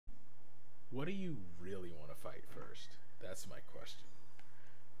What do you really want to fight first? That's my question.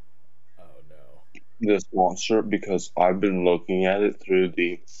 Oh no. This monster because I've been looking at it through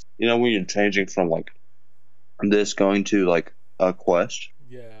when you're changing from like this going to like a quest.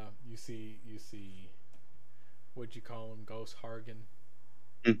 Yeah, you see. What'd you call him? Ghost Hargan.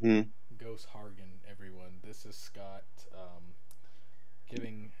 Mm-hmm. Ghost Hargan. Everyone. This is Scott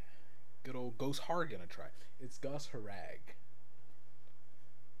giving good old Ghost Hargan a try. It's Goss Harag.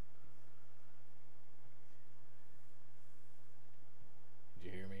 Did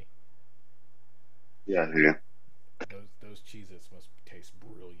you hear me? Yeah, yeah. Those Cheez-Its must taste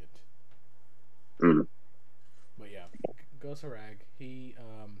brilliant. Mm. But yeah, Ghost Harag.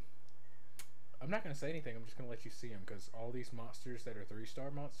 I'm not gonna say anything. I'm just gonna let you see him because all these monsters that are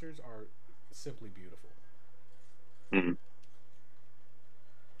 3-star monsters are simply beautiful. Mm.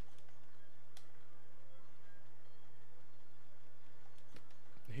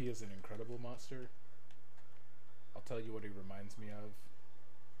 He is an incredible monster. I'll tell you what he reminds me of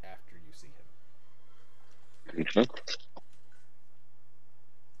after you see him. Okay.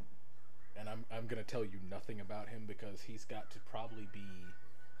 And I'm gonna tell you nothing about him because he's got to probably be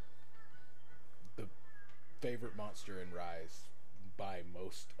the favorite monster in Rise by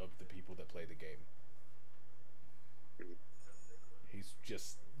most of the people that play the game. He's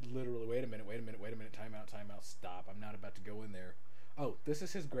just literally wait a minute, time out, stop. I'm not about to go in there. Oh, this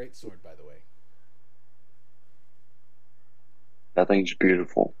is his great sword, by the way. That thing's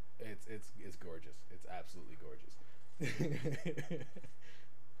beautiful. It's gorgeous. It's absolutely gorgeous.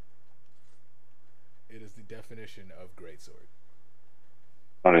 It is the definition of great sword.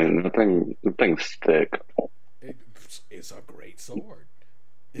 I mean, the thing's thick. It, it's a great sword.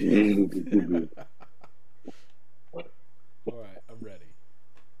 Oh, All right, I'm ready.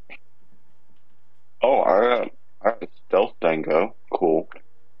 I got a stealth dango. Cool.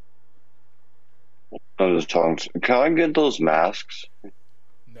 I'm just talking. Can I get those masks?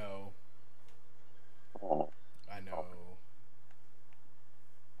 No, Oh, I know.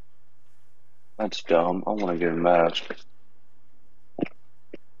 that's dumb. I want to get a mask.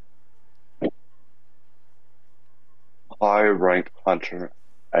 High rank hunter,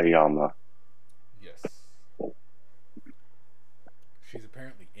 Ayama. Yes, she's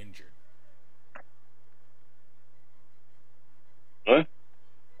apparently injured. What?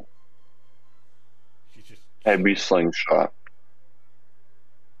 She's just Heavy chilling. slingshot.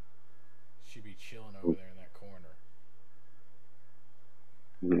 She be chilling over there in that corner.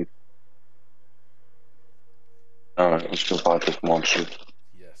 Mhm. All right, let's go fight this monster.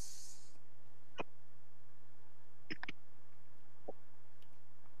 Yes.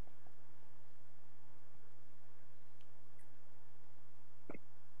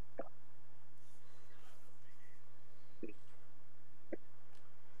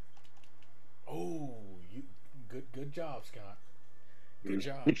 Oh, you good job, Scott. Good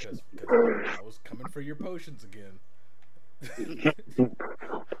job, because I was coming for your potions again.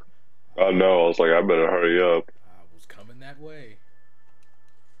 I I know. I was like, I better hurry up. I was coming that way.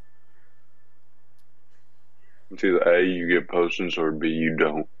 It's either A, you get potions, or B, you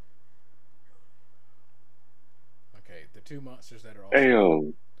don't. Okay, the two monsters that are also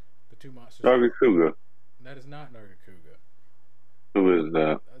Damn, the two monsters that are Nagakuga. that is not Nargacuga. Who is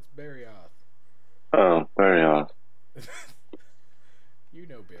that? That's Barrioth. Oh, very nice. You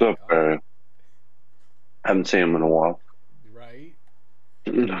know What's up, Barrioth, Barry? Haven't seen him in a while. right?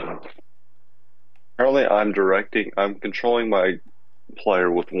 Apparently, I'm controlling my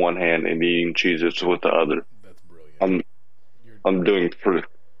player with one hand and eating cheeses with the other. That's brilliant. I'm, You're I'm doing pretty,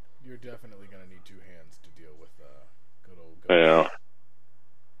 you're definitely gonna need two hands to deal with good old Ghost.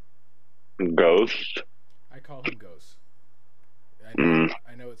 yeah. Ghost. I call him Ghost. Mm,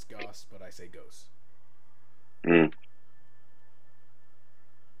 I know it's Goss, but I say Ghost. mm.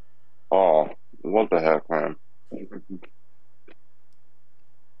 Oh, what the heck, man?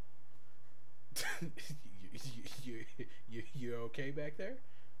 You okay back there?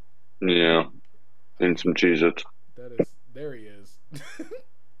 Yeah, and Okay, some cheeses. that is there he is.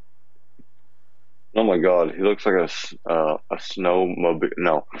 Oh my God, he looks like a snowmobile.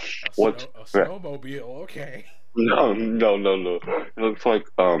 No, what? A snowmobile. Okay. No, no, no, no. He looks like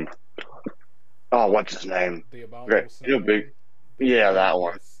Oh, what's his name? The Okay, abominable big. snowman. Yeah, that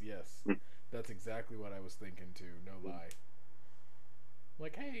one. Yes, yes. That's exactly what I was thinking too. No lie.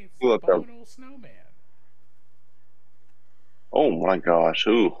 Like, hey, it's the Look up. abominable snowman. Oh my gosh,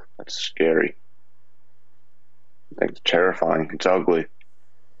 ooh, that's scary. That's terrifying. It's ugly.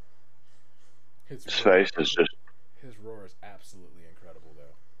 His His roar. face is just. His roar is absolutely incredible,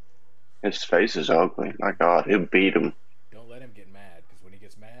 though. His face is ugly. My God, he'll beat him. Don't let him get mad, because when he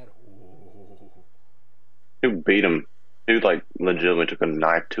gets mad, ooh. Who beat him? Who like legitimately took a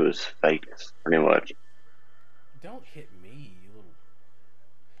knife to his face, pretty much. Don't hit me, you little.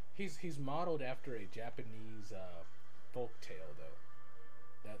 He's modeled after a Japanese folk tale, though.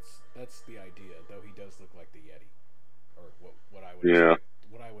 That's the idea. Though he does look like the Yeti, or what I would Yeah,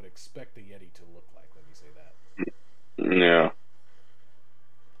 what I would expect the Yeti to look like. Let me say that. yeah.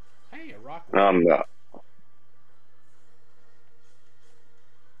 Hey, a rock lizard. I'm not.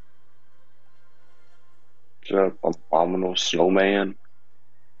 Abominable snowman.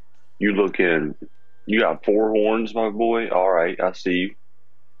 You looking? You got four horns, my boy. All right, I see you.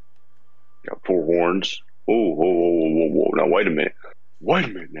 You got four horns. Oh, whoa, whoa, whoa, whoa, whoa. Now wait a minute. Wait a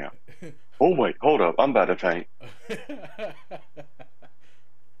minute now. Oh wait, hold up. I'm about to faint.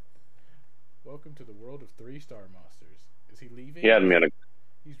 Welcome to the world of 3-star monsters. Is he leaving? He had me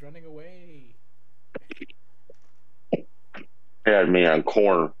He's running away. on a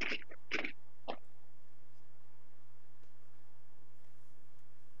corner.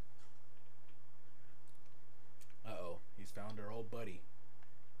 Uh-oh, he's found our old buddy.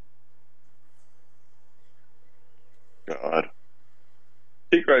 God.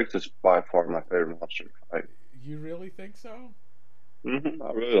 T-Rex is by far my favorite monster. You really think so?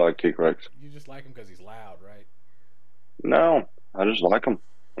 I really like T-Rex. You just like him because he's loud, right? No, I just like him.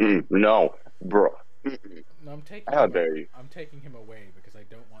 No, bro. No, How dare you? I'm taking him away because I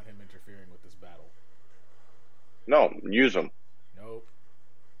don't want him interfering with this battle. No, use him. Nope.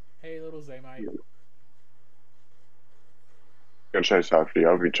 Hey, little Zaymite. Gonna chase after you.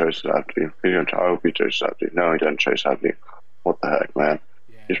 I hope he chases after you. I hope he chases after you. No, he doesn't chase after you. What the heck, man?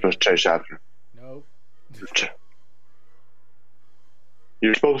 Yeah, You're supposed to chase after. Nope.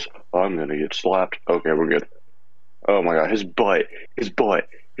 You're supposed. I'm gonna get slapped. Okay, we're good. Oh my god, his butt.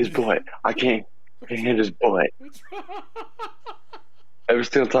 I can't hit his butt. Every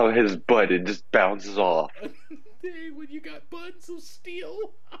single time I hit his butt, it just bounces off. Hey, when you got buns of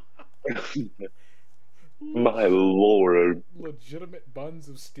steel. My lord. Legitimate buns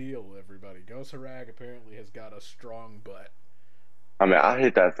of steel, everybody. Goss Harag apparently has got a strong butt. I mean, I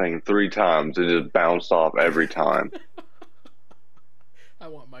hit that thing 3 times. It just bounced off every time. I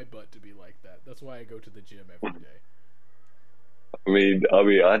want my butt to be like that. That's why I go to the gym every day.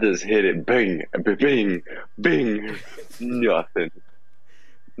 I just hit it. Bing, bing, bing. Nothing.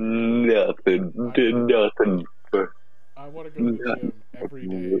 Did nothing. I want to go to the gym every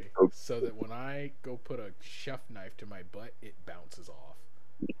day so that when I go put a chef knife to my butt, it bounces off.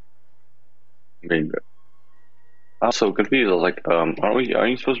 I'm so confused. I was like, are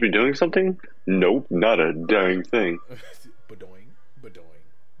you supposed to be doing something? Nope, not a dang thing. Badoing, badoing,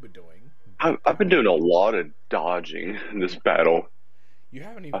 badoing. I've been doing a lot of dodging in this battle. You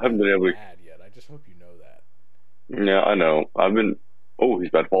haven't even been able to. mad yet. I just hope you know that. Yeah, I know. Oh, he's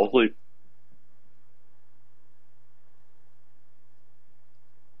about to fall asleep.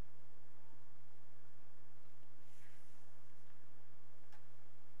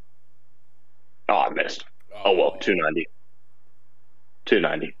 Oh, I missed. Oh well, 290.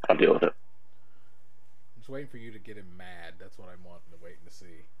 290. I'll deal with it. I'm just waiting for you to get him mad. That's what I'm waiting to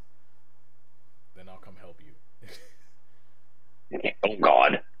see. Then I'll come help you. Oh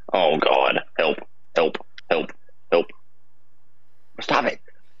God. Oh God. Help. Help. Help. Help. Stop it.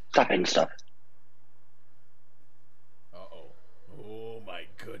 Stop hitting stuff. Uh-oh. Oh my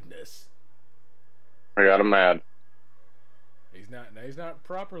goodness. I got him mad. He's not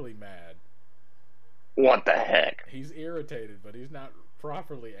properly mad. What the heck? He's irritated, but he's not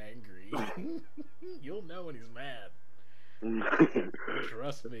properly angry. You'll know when he's mad.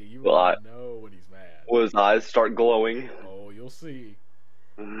 Trust me, you will know when he's mad. Will his eyes start glowing? Oh, you'll see.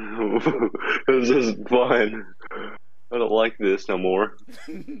 This is fun. I don't like this no more.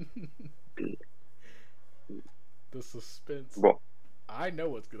 The suspense. Bro. I know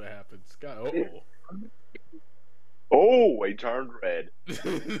what's gonna happen, Scott. Uh-oh. Oh, he turned red.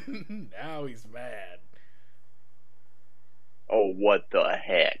 Now he's mad. Oh, what the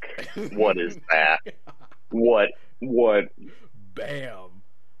heck? What is that? What? Bam.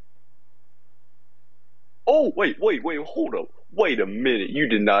 Oh, wait, hold up. Wait a minute. You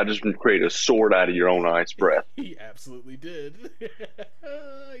did not just create a sword out of your own ice breath. He absolutely did.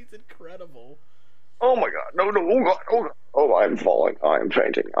 He's incredible. Oh my god. No, oh god, oh god. Oh, I'm falling. I am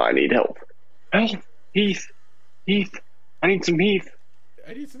fainting. I need help. Help. Heath. I need some Heath.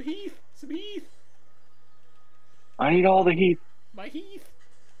 I need some Heath. I need all the Heath. My Heath.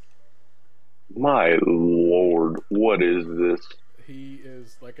 My lord, what is this? He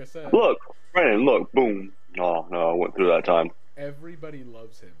is, like I said. Look, Brandon, look, boom. No, I went through that time. Everybody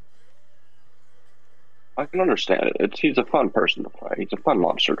loves him. I can understand it. He's a fun person to fight. He's a fun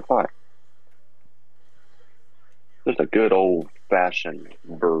monster to fight. good old-fashioned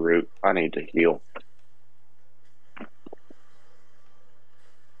brute. I need to heal.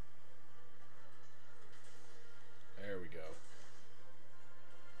 There we go.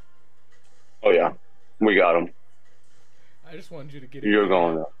 Oh yeah, we got him. I just wanted you to get You're him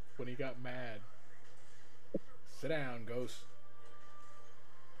going up. when he got mad. Sit down, Ghost.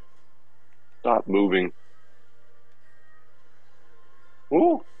 Stop moving.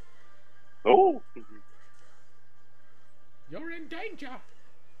 Ooh. Oh. You're in danger,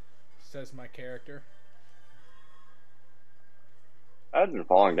 says my character. I've been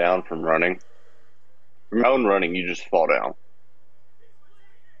falling down from running. From your own running, you just fall down.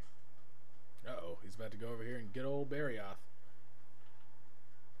 Uh-oh, he's about to go over here and get old Barrioth.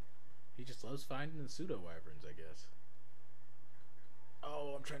 He just loves finding the pseudo-wyverns, I guess.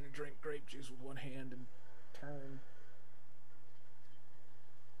 Oh, I'm trying to drink grape juice with one hand and turn.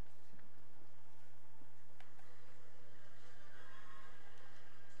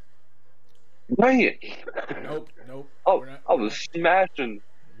 Dang it! Nope, nope. Oh, I was smashing.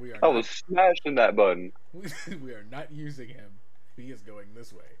 I was smashing that button. We are not using him. He is going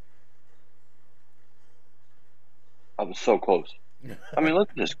this way. I was so close. I mean,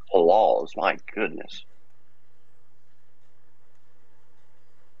 look at his claws. My goodness.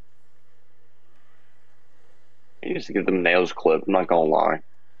 He needs to get them nails clipped. I'm not gonna lie.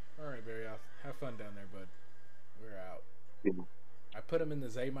 Alright, Barrioth. Have fun down there, bud. We're out. Mm-hmm. I put him in the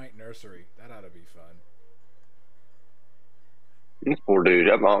Zamite nursery. That ought to be fun. This poor dude.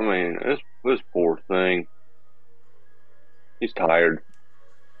 I mean, this poor thing. He's tired.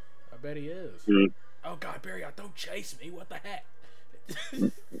 I bet he is. Mm. Oh God, Barrioth, don't chase me. What the heck?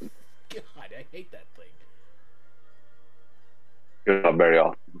 God, I hate that thing. Good job,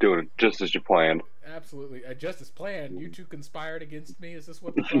 Barrioth. Doing it just as you planned. Absolutely. Just as planned. You two conspired against me. Is this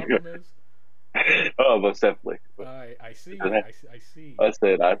what the problem is? Oh, most definitely. I see. I see. I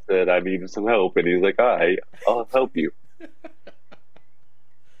said I needed some help, and he's like, "All right, I'll help you."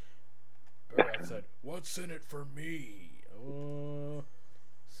 Barrioth said, "What's in it for me?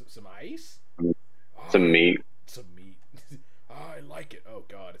 Some ice? Some meat. Some meat. I like it. Oh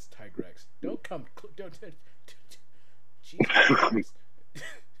God, it's Tigrex. Don't come. Don't. Jesus Christ.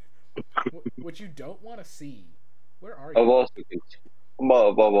 What you don't want to see. Where are you? I've also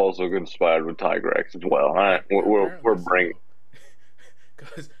conspired with Tigrex as well. We're bringing.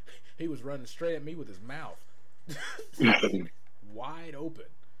 Because he was running straight at me with his mouth wide open.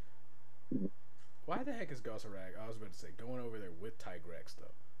 Why the heck is Goss Harag? I was about to say going over there with Tigrex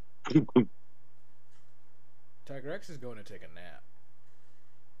though. Tigrex is going to take a nap.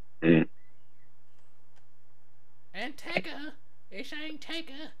 Mm. Anteca, it's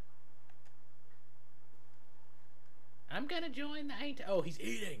Anteca. I'm gonna join the Anteca. Oh, he's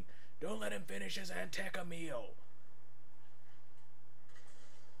eating. Don't let him finish his Anteca meal.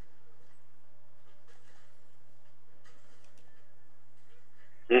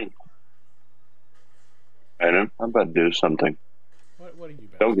 Mm. I'm about to do something. What are you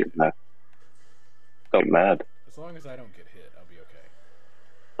about Don't to get do? mad. Don't get mad. As long as I don't get hit, I'll be okay.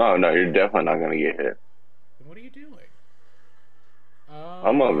 Oh no, you're definitely not gonna get hit. Then what are you doing?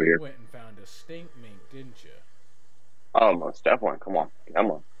 I'm over here. You went and found a stink mink, didn't you? Oh, most definitely. Come on.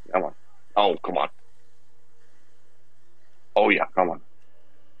 Oh, come on. Oh yeah, come on.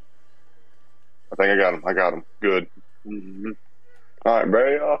 I think I got him. Good. Mm-hmm. All right,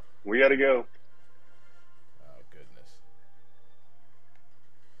 Barry. We gotta go. Oh goodness.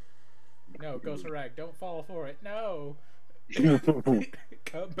 No, Goss Harag, don't fall for it. No.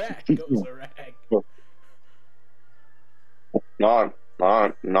 Come back, Goss Harag. No.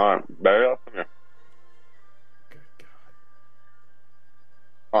 Barry, come here. Good God.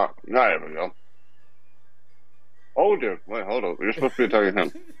 All right, now there we go. Oh, dude. Wait, hold on. You're supposed to be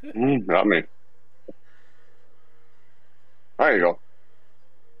attacking him. Not me. There you go.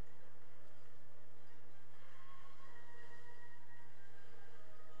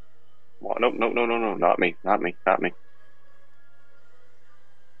 Oh, no. Not me.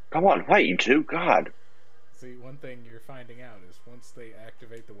 Come on, fight, you two. God. See, one thing you're finding out is once they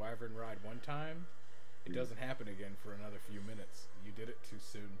activate the Wyvern Ride one time, it doesn't happen again for another few minutes. You did it too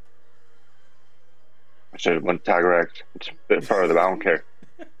soon. I should have went Tigrex. It's a bit further, but I don't care.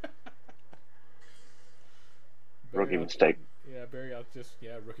 Rookie mistake. Yeah, Barrioth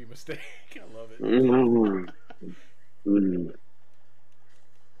rookie mistake. I love it. Mm. Did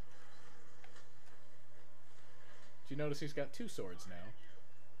you notice he's got 2 swords now?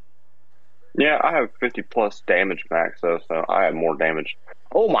 Yeah, I have 50 plus damage max though, so I have more damage.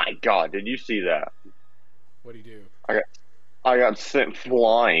 Oh my God! Did you see that? What'd he do? I got sent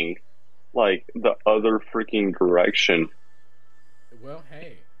flying. like the other freaking direction. Well,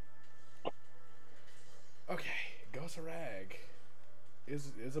 hey. Okay, Goss Harag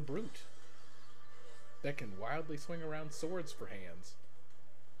is a brute that can wildly swing around swords for hands.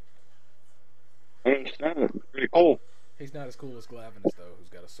 I understand. Pretty cool. He's not as cool as Glavinus, though, who's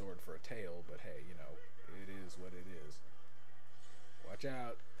got a sword for a tail, but hey, you know, it is what it is. Watch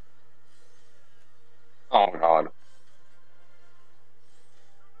out. Oh God.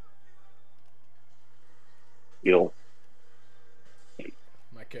 Heal.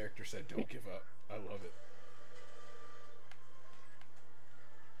 My character said, don't give up. I love it.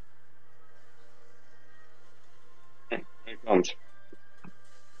 Here it comes.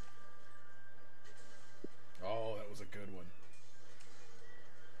 Oh, that was a good one.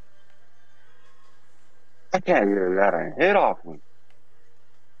 I can't get that a hit off me.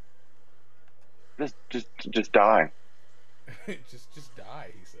 Just die. just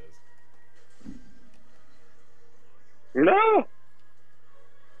die, he says. No.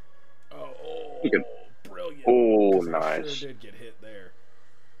 Oh, brilliant. Oh, 'Cause I nice. sure did get hit there.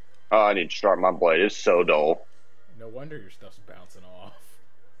 Oh, I need to start my blade. It's so dull. No wonder your stuff's bouncing off.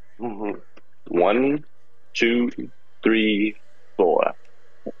 Mm-hmm. 1, 2, 3, 4.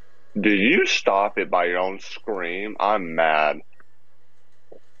 Did you stop it by your own scream? I'm mad.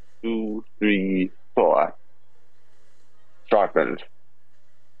 2, 3, 4. Sharpened.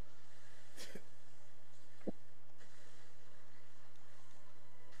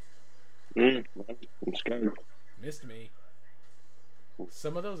 I'm scared. Missed me.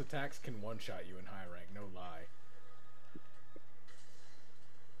 Some of those attacks can one-shot you in high rank, no lie.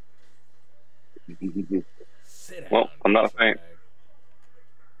 Sit down. Well, I'm not a Goss fan. Harag.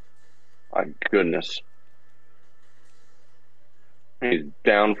 My goodness. He's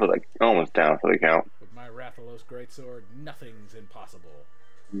down for the, almost down for the count. With my Rathalos greatsword, nothing's impossible.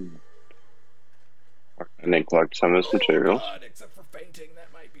 I need to collect some of this material. God, except for fainting,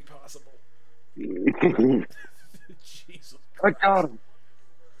 that might be possible. Jesus I Christ. got him.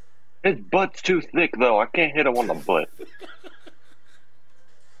 His butt's too thick, though. I can't hit him on the butt.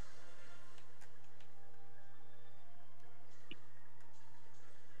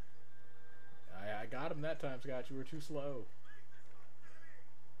 I got him that time, Scott. You were too slow.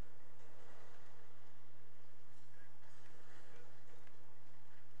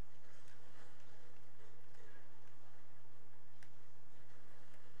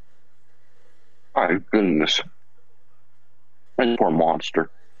 My goodness. That poor monster.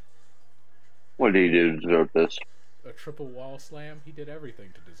 What did he do to deserve this? A triple wall slam? He did everything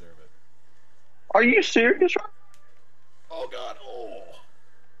to deserve it. Are you serious? Oh, God. Oh.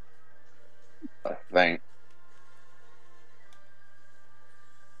 That thing.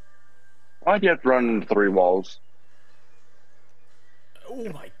 Why'd you have to run into 3 walls? Oh,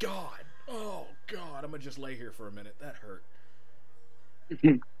 my God. Oh, God. I'm going to just lay here for a minute. That hurt.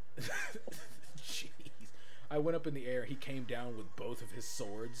 Jeez. I went up in the air. He came down with both of his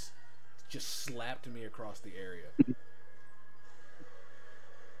swords. Just slapped me across the area.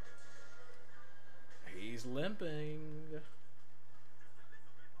 He's limping.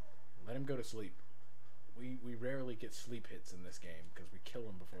 Let him go to sleep. We rarely get sleep hits in this game because we kill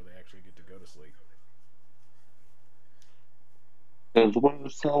them before they actually get to go to sleep. This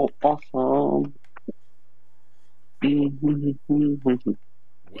was so awesome.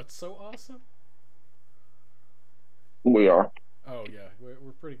 What's so awesome? We are. Oh yeah,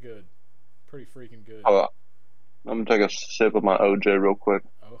 we're pretty good. Pretty freaking good. I'm gonna take a sip of my OJ real quick.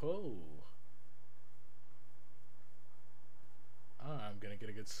 Oh ho. I'm gonna get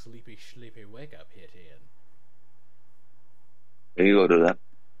a good sleepy wake up hit in. There you go do that.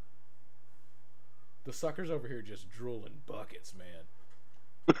 The suckers over here just drooling buckets, man.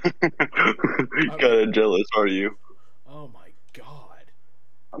 Kinda jealous, are you? Oh my God.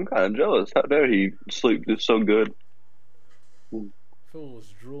 I'm kinda jealous. How dare he sleep just so good? Fool was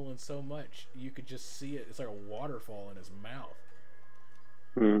drooling so much you could just see it. It's like a waterfall in his mouth.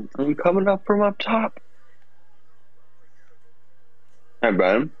 I'm coming up from up top. Hey,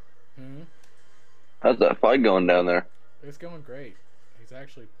 Brian. How's that fight going down there? It's going great. He's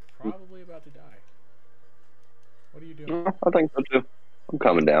actually probably about to die. What are you doing? I think so too. I'm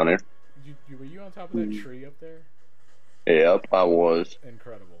coming down here. Were you on top of that tree up there? Yep, I was.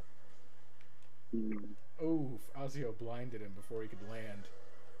 Incredible. Oh, Ozio blinded him before he could land.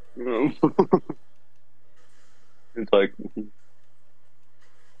 It's like...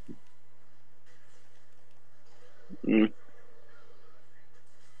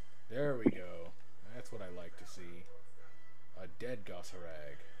 There we go. That's what I like to see. A dead Goss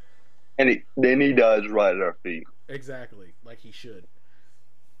Harag. And then he dies right at our feet. Exactly, like he should.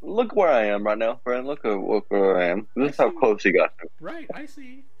 look where I am right now, friend. Look where I am. I This is how see. close he got to Right, I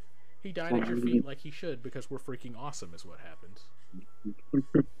see. He died at your feet like he should because we're freaking awesome, is what happens.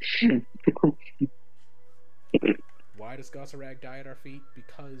 Why does Goss Harag die at our feet?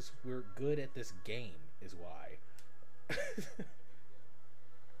 Because we're good at this game, is why.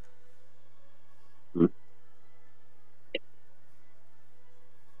 me.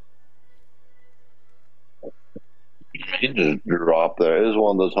 He just dropped there. It was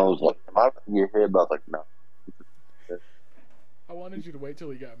one of those times like, am I in your head? But I was like, no. I wanted you to wait till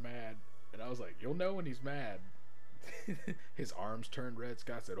he got mad, and I was like, you'll know when he's mad. His arms turned red.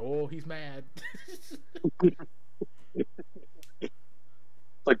 Scott said, "Oh, he's mad." It's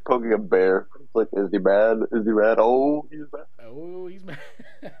like poking a bear. It's like, is he mad? Is he mad? Oh, he's mad. Oh, he's mad.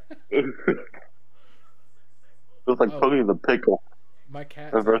 It's like poking the pickle. My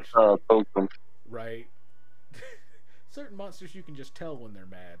cat's The first time I poked him. right. Certain monsters you can just tell when they're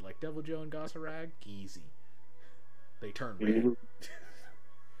mad, like Devil Joe and Goss Harag. Easy. They turn red.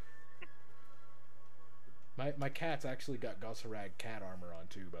 My cat's actually got Goss Harag cat armor on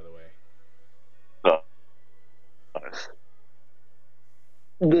too, by the way. Nice.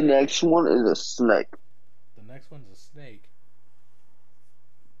 The next one is a snake. The next one's a snake.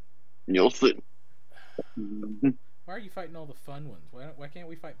 You'll see. Why are you fighting all the fun ones? Why can't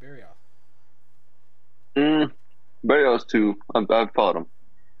we fight Barioth? Bario's too. I've fought him.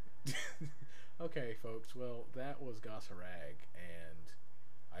 Okay, folks. Well, that was Goss Harag, and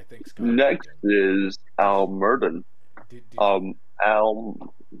I think Scott. Next is Almurden. Did Almurden.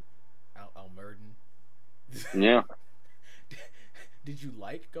 Yeah. Did you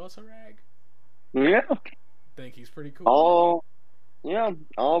like Goss Harag? Yeah. Think he's pretty cool. All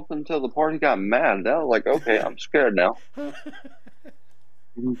up until the party got mad. I was like, okay, I'm scared now.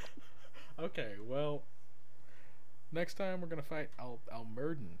 Okay, well, next time we're gonna fight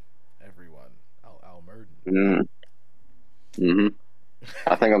Almurden, everyone. Almurden.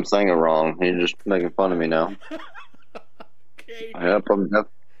 I think I'm saying it wrong. You're just making fun of me now. Okay. Yep, I'm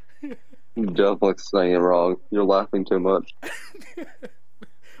definitely saying it wrong. You're laughing too much.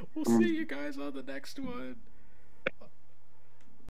 We'll see you guys on the next one.